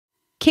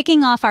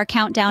Kicking off our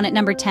countdown at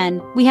number 10,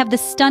 we have the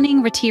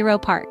stunning Retiro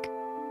Park.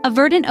 A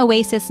verdant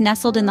oasis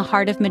nestled in the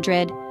heart of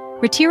Madrid,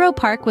 Retiro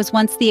Park was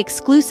once the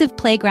exclusive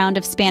playground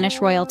of Spanish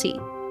royalty.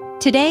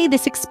 Today,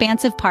 this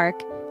expansive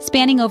park,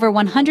 spanning over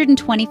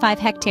 125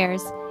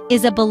 hectares,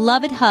 is a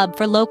beloved hub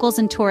for locals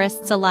and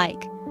tourists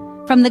alike.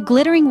 From the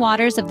glittering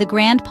waters of the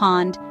Grand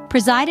Pond,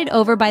 presided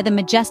over by the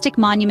majestic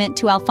monument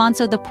to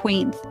Alfonso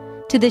X,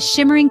 to the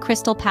shimmering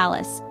Crystal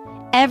Palace,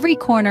 every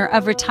corner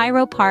of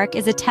Retiro Park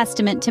is a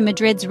testament to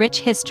Madrid's rich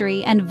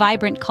history and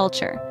vibrant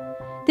culture.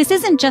 This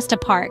isn't just a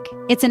park,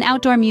 it's an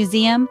outdoor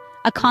museum,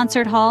 a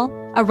concert hall,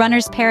 a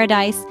runner's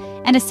paradise,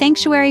 and a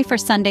sanctuary for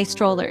Sunday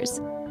strollers.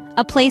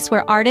 A place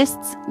where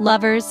artists,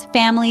 lovers,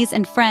 families,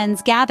 and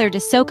friends gather to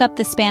soak up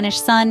the Spanish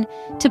sun,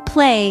 to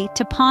play,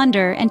 to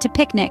ponder, and to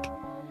picnic.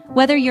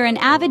 Whether you're an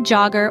avid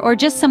jogger or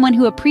just someone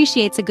who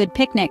appreciates a good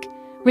picnic,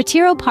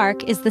 Retiro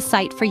Park is the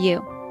site for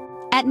you.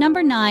 At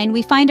number 9,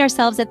 we find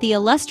ourselves at the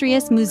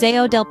illustrious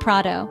Museo del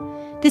Prado.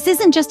 This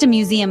isn't just a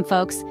museum,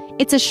 folks.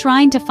 It's a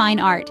shrine to fine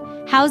art,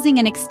 housing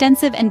an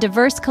extensive and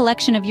diverse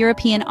collection of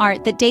European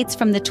art that dates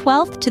from the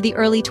 12th to the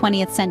early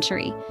 20th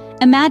century.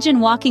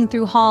 Imagine walking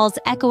through halls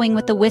echoing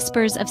with the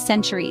whispers of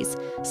centuries,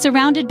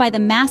 surrounded by the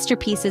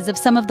masterpieces of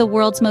some of the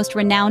world's most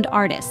renowned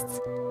artists.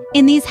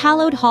 In these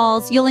hallowed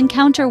halls, you'll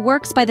encounter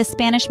works by the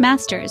Spanish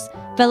masters,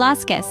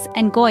 Velázquez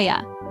and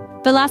Goya.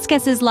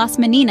 Velázquez's Las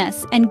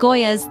Meninas and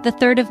Goya's The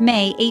 3rd of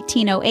May,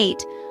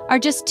 1808 are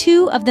just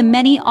two of the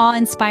many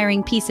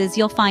awe-inspiring pieces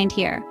you'll find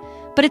here.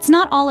 But it's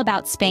not all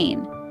about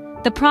Spain.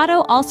 The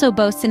Prado also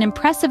boasts an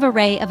impressive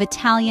array of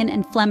Italian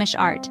and Flemish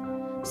art.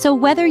 So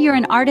whether you're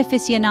an art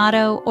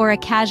aficionado or a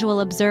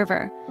casual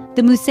observer,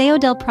 the Museo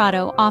del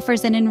Prado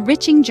offers an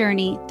enriching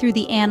journey through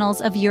the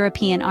annals of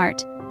European art.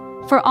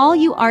 For all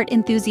you art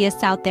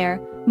enthusiasts out there,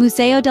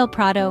 Museo del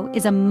Prado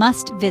is a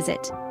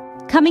must-visit.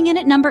 Coming in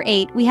at number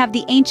 8, we have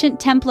the ancient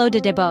Templo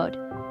de Debod.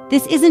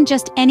 This isn't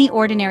just any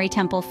ordinary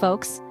temple,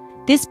 folks.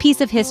 This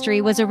piece of history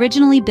was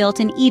originally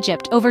built in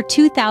Egypt over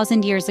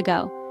 2,000 years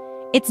ago.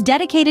 It's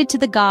dedicated to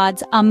the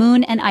gods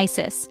Amun and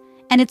Isis,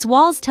 and its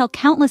walls tell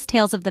countless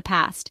tales of the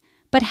past.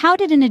 But how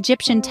did an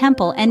Egyptian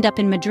temple end up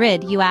in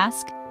Madrid, you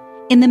ask?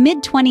 In the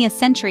mid-20th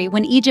century,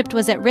 when Egypt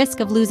was at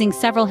risk of losing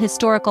several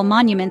historical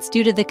monuments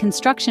due to the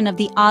construction of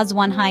the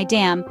Aswan High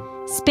Dam,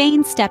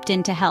 Spain stepped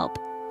in to help.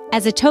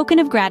 As a token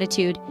of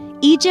gratitude,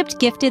 Egypt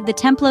gifted the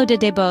Templo de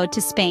Debod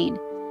to Spain.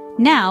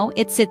 Now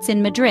it sits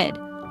in Madrid,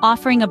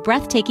 offering a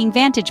breathtaking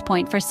vantage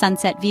point for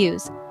sunset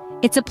views.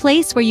 It's a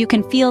place where you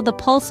can feel the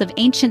pulse of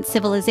ancient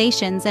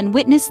civilizations and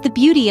witness the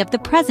beauty of the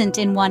present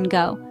in one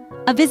go.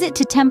 A visit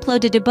to Templo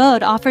de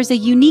Debod offers a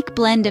unique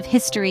blend of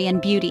history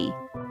and beauty.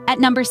 At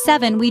number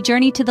 7, we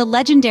journey to the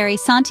legendary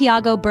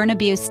Santiago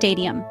Bernabeu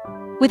Stadium.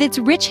 With its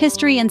rich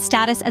history and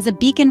status as a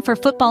beacon for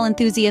football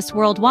enthusiasts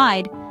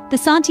worldwide, the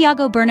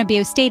Santiago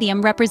Bernabeu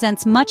Stadium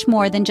represents much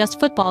more than just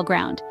football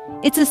ground.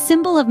 It's a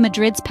symbol of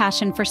Madrid's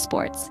passion for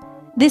sports.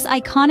 This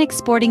iconic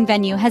sporting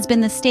venue has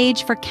been the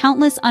stage for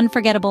countless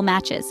unforgettable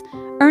matches,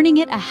 earning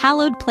it a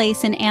hallowed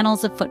place in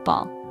annals of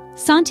football.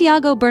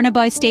 Santiago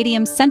Bernabeu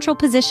Stadium's central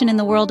position in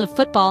the world of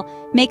football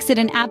makes it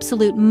an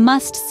absolute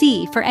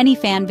must-see for any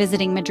fan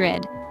visiting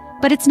Madrid.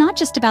 But it's not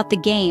just about the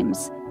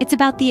games, it's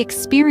about the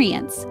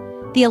experience.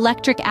 The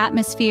electric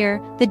atmosphere,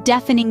 the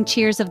deafening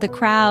cheers of the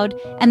crowd,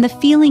 and the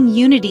feeling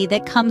unity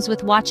that comes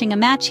with watching a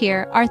match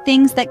here are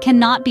things that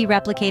cannot be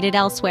replicated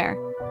elsewhere.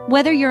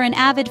 Whether you're an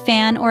avid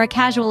fan or a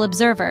casual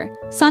observer,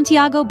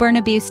 Santiago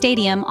Bernabeu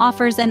Stadium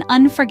offers an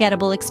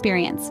unforgettable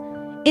experience.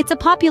 It's a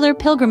popular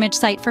pilgrimage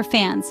site for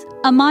fans,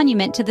 a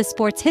monument to the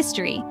sport's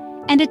history,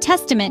 and a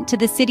testament to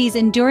the city's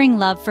enduring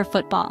love for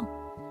football.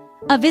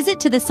 A visit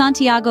to the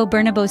Santiago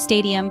Bernabeu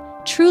Stadium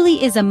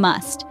truly is a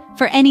must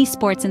for any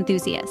sports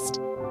enthusiast.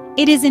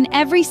 It is in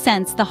every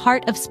sense the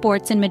heart of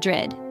sports in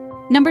Madrid.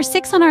 Number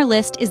 6 on our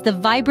list is the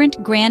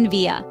vibrant Gran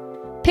Via.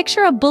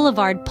 Picture a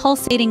boulevard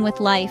pulsating with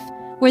life,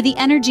 where the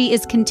energy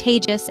is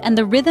contagious and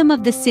the rhythm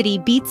of the city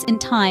beats in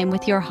time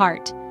with your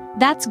heart.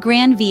 That's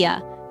Gran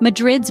Via,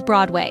 Madrid's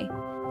Broadway.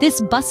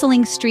 This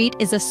bustling street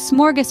is a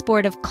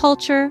smorgasbord of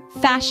culture,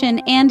 fashion,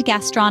 and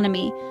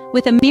gastronomy,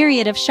 with a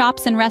myriad of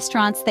shops and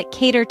restaurants that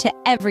cater to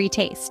every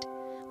taste.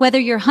 Whether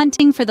you're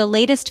hunting for the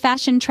latest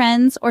fashion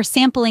trends or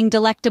sampling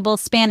delectable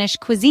Spanish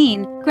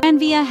cuisine, Gran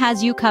Via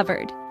has you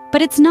covered.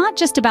 But it's not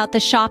just about the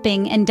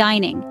shopping and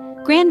dining.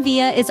 Gran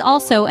Via is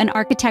also an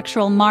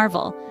architectural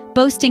marvel,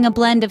 boasting a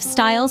blend of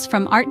styles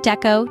from Art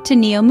Deco to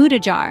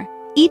Neo-Mudejar.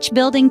 Each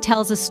building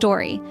tells a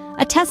story,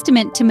 a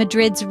testament to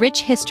Madrid's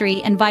rich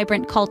history and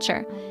vibrant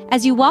culture.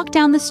 As you walk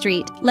down the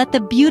street, let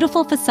the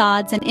beautiful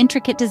facades and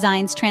intricate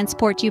designs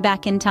transport you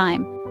back in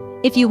time.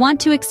 If you want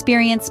to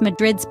experience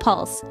Madrid's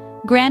pulse,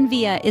 Gran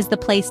Via is the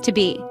place to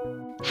be.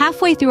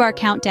 Halfway through our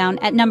countdown,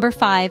 at number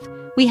 5,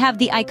 we have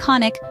the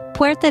iconic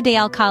Puerta de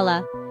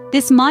Alcalá.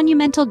 This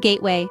monumental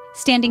gateway,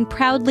 standing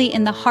proudly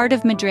in the heart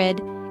of Madrid,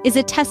 is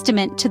a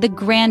testament to the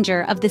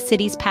grandeur of the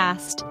city's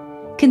past.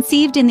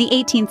 Conceived in the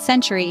 18th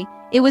century,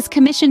 it was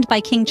commissioned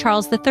by King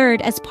Charles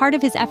III as part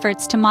of his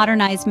efforts to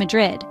modernize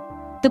Madrid.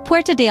 The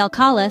Puerta de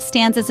Alcalá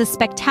stands as a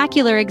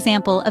spectacular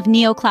example of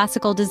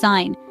neoclassical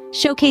design,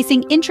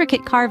 showcasing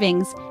intricate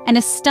carvings and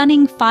a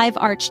stunning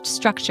five-arched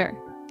structure.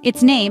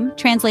 Its name,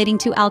 translating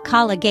to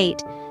Alcalá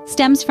Gate,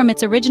 stems from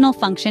its original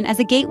function as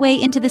a gateway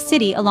into the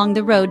city along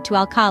the road to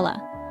Alcalá.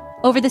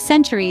 Over the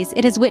centuries,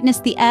 it has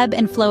witnessed the ebb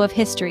and flow of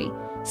history,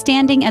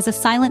 standing as a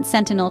silent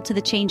sentinel to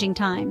the changing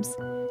times.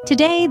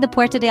 Today, the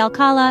Puerta de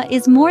Alcalá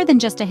is more than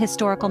just a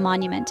historical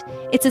monument.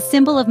 It's a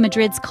symbol of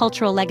Madrid's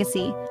cultural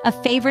legacy, a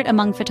favorite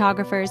among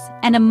photographers,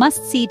 and a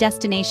must-see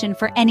destination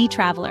for any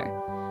traveler.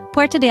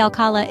 Puerta de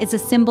Alcalá is a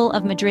symbol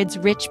of Madrid's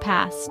rich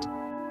past.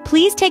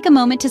 Please take a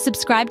moment to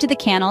subscribe to the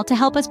channel to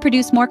help us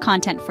produce more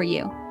content for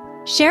you.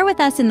 Share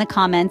with us in the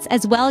comments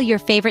as well your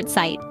favorite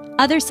site,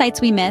 other sites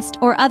we missed,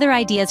 or other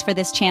ideas for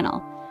this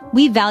channel.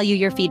 We value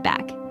your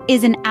feedback. It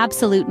is an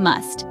absolute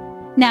must.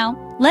 Now,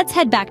 let's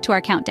head back to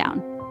our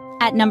countdown.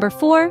 At number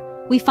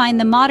 4, we find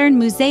the modern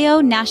Museo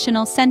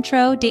Nacional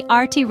Centro de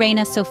Arte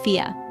Reina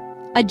Sofía.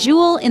 A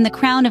jewel in the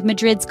crown of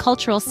Madrid's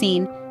cultural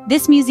scene,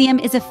 this museum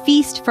is a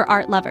feast for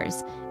art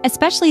lovers,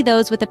 especially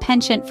those with a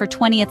penchant for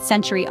 20th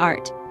century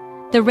art.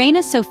 The Reina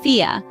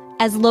Sofía,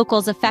 as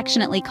locals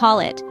affectionately call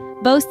it,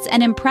 boasts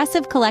an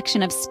impressive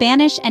collection of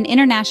Spanish and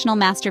international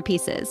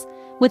masterpieces,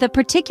 with a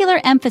particular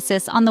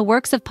emphasis on the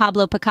works of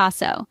Pablo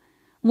Picasso.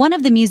 One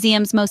of the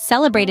museum's most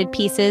celebrated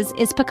pieces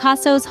is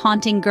Picasso's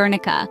haunting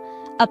Guernica,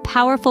 a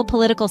powerful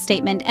political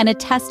statement and a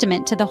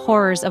testament to the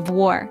horrors of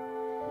war.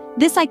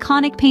 This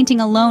iconic painting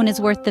alone is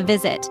worth the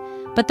visit,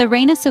 but the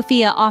Reina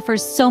Sofía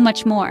offers so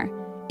much more.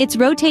 Its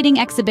rotating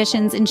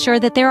exhibitions ensure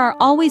that there are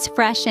always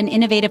fresh and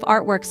innovative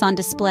artworks on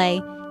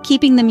display,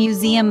 keeping the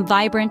museum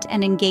vibrant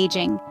and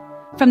engaging.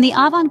 From the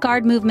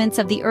avant-garde movements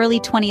of the early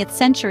 20th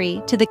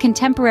century to the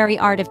contemporary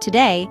art of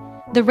today,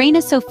 the Reina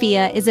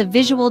Sofía is a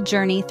visual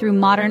journey through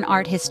modern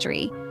art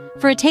history.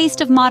 For a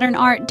taste of modern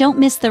art, don't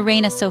miss the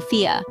Reina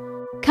Sofía.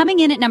 Coming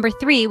in at number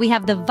 3, we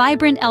have the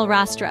vibrant El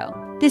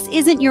Rastro. This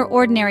isn't your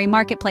ordinary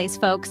marketplace,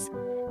 folks.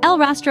 El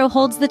Rastro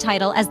holds the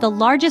title as the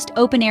largest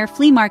open-air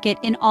flea market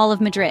in all of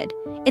Madrid.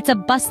 It's a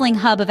bustling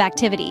hub of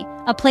activity,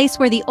 a place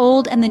where the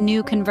old and the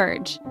new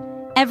converge.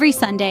 Every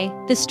Sunday,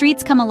 the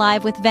streets come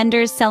alive with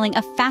vendors selling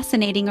a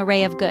fascinating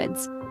array of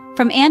goods.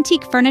 From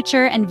antique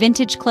furniture and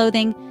vintage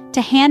clothing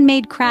to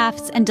handmade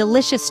crafts and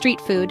delicious street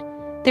food,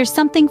 there's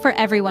something for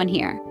everyone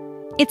here.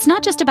 It's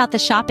not just about the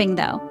shopping,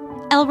 though.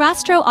 El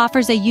Rastro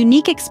offers a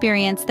unique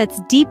experience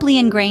that's deeply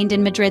ingrained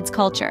in Madrid's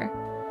culture.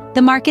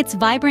 The market's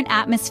vibrant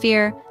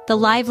atmosphere, the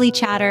lively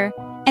chatter,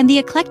 and the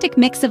eclectic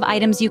mix of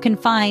items you can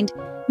find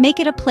make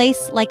it a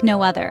place like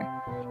no other.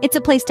 It's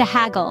a place to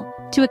haggle,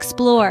 to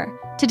explore,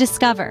 to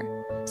discover.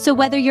 So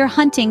whether you're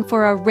hunting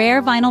for a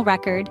rare vinyl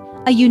record,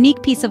 a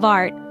unique piece of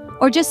art,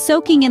 or just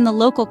soaking in the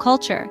local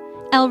culture,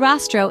 El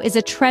Rastro is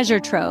a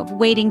treasure trove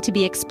waiting to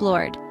be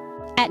explored.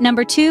 At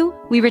number 2,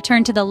 we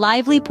return to the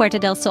lively Puerta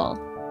del Sol.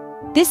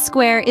 This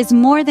square is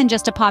more than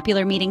just a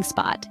popular meeting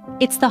spot.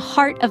 It's the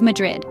heart of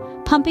Madrid,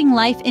 pumping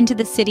life into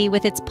the city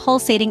with its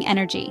pulsating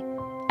energy.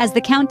 As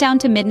the countdown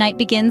to midnight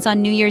begins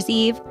on New Year's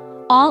Eve,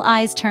 all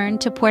eyes turn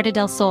to Puerta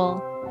del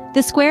Sol.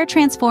 The square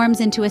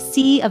transforms into a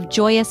sea of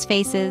joyous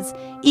faces,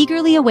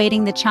 eagerly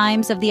awaiting the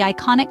chimes of the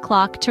iconic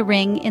clock to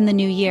ring in the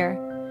new year.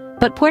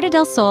 But Puerta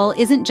del Sol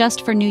isn't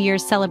just for New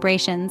Year's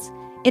celebrations.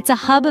 It's a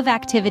hub of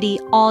activity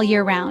all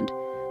year round.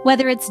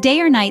 Whether it's day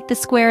or night, the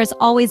square is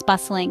always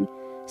bustling.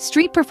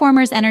 Street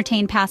performers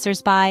entertain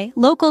passers-by,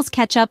 locals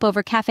catch up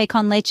over café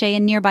con leche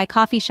in nearby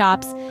coffee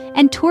shops,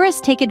 and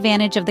tourists take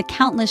advantage of the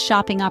countless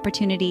shopping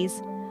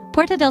opportunities.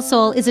 Puerta del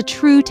Sol is a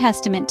true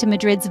testament to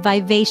Madrid's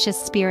vivacious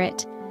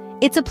spirit.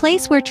 It's a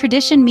place where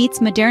tradition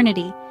meets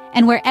modernity,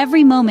 and where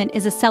every moment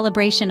is a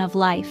celebration of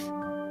life.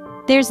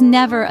 There's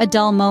never a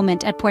dull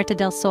moment at Puerta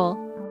del Sol.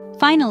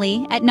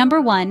 Finally, at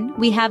number 1,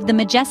 we have the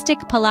majestic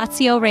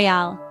Palacio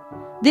Real.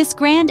 This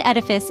grand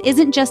edifice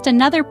isn't just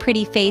another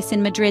pretty face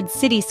in Madrid's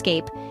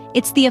cityscape,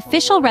 it's the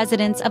official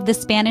residence of the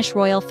Spanish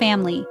royal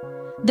family.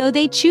 Though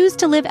they choose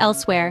to live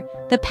elsewhere,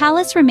 the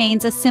palace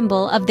remains a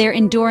symbol of their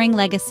enduring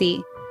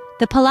legacy.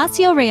 The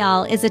Palacio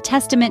Real is a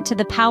testament to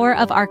the power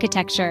of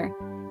architecture.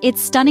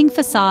 Its stunning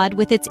facade,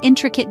 with its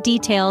intricate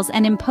details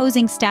and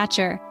imposing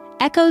stature,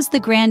 echoes the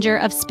grandeur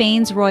of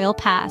Spain's royal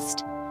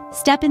past.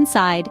 Step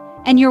inside,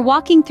 and you're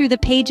walking through the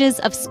pages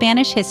of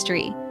Spanish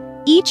history.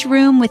 Each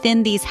room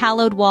within these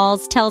hallowed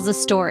walls tells a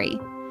story.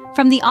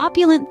 From the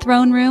opulent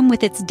throne room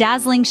with its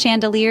dazzling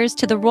chandeliers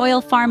to the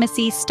royal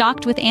pharmacy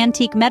stocked with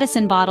antique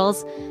medicine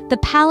bottles, the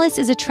palace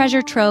is a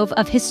treasure trove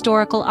of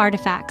historical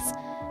artifacts.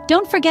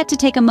 Don't forget to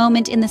take a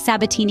moment in the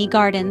Sabatini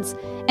Gardens,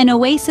 an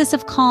oasis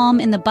of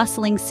calm in the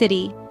bustling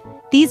city.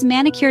 These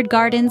manicured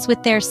gardens,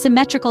 with their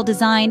symmetrical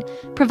design,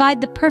 provide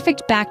the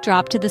perfect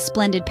backdrop to the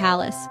splendid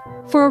palace.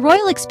 For a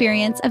royal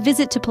experience, a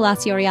visit to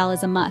Palacio Real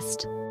is a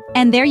must.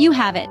 And there you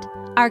have it,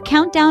 our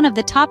countdown of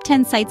the top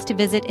 10 sites to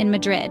visit in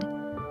Madrid.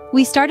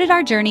 We started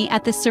our journey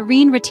at the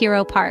serene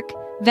Retiro Park,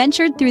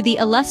 ventured through the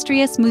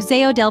illustrious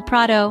Museo del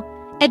Prado,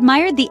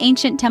 admired the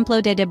ancient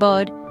Templo de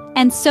Debod,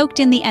 and soaked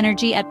in the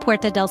energy at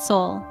Puerta del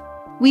Sol.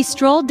 We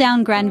strolled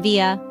down Gran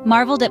Via,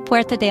 marveled at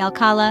Puerta de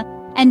Alcalá,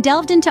 and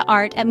delved into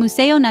art at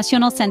Museo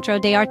Nacional Centro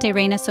de Arte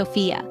Reina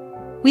Sofía.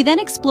 We then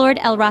explored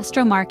El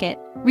Rastro Market,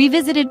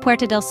 revisited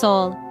Puerta del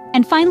Sol,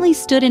 and finally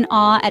stood in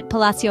awe at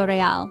Palacio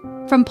Real.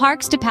 From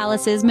parks to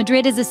palaces,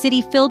 Madrid is a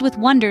city filled with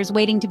wonders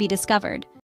waiting to be discovered.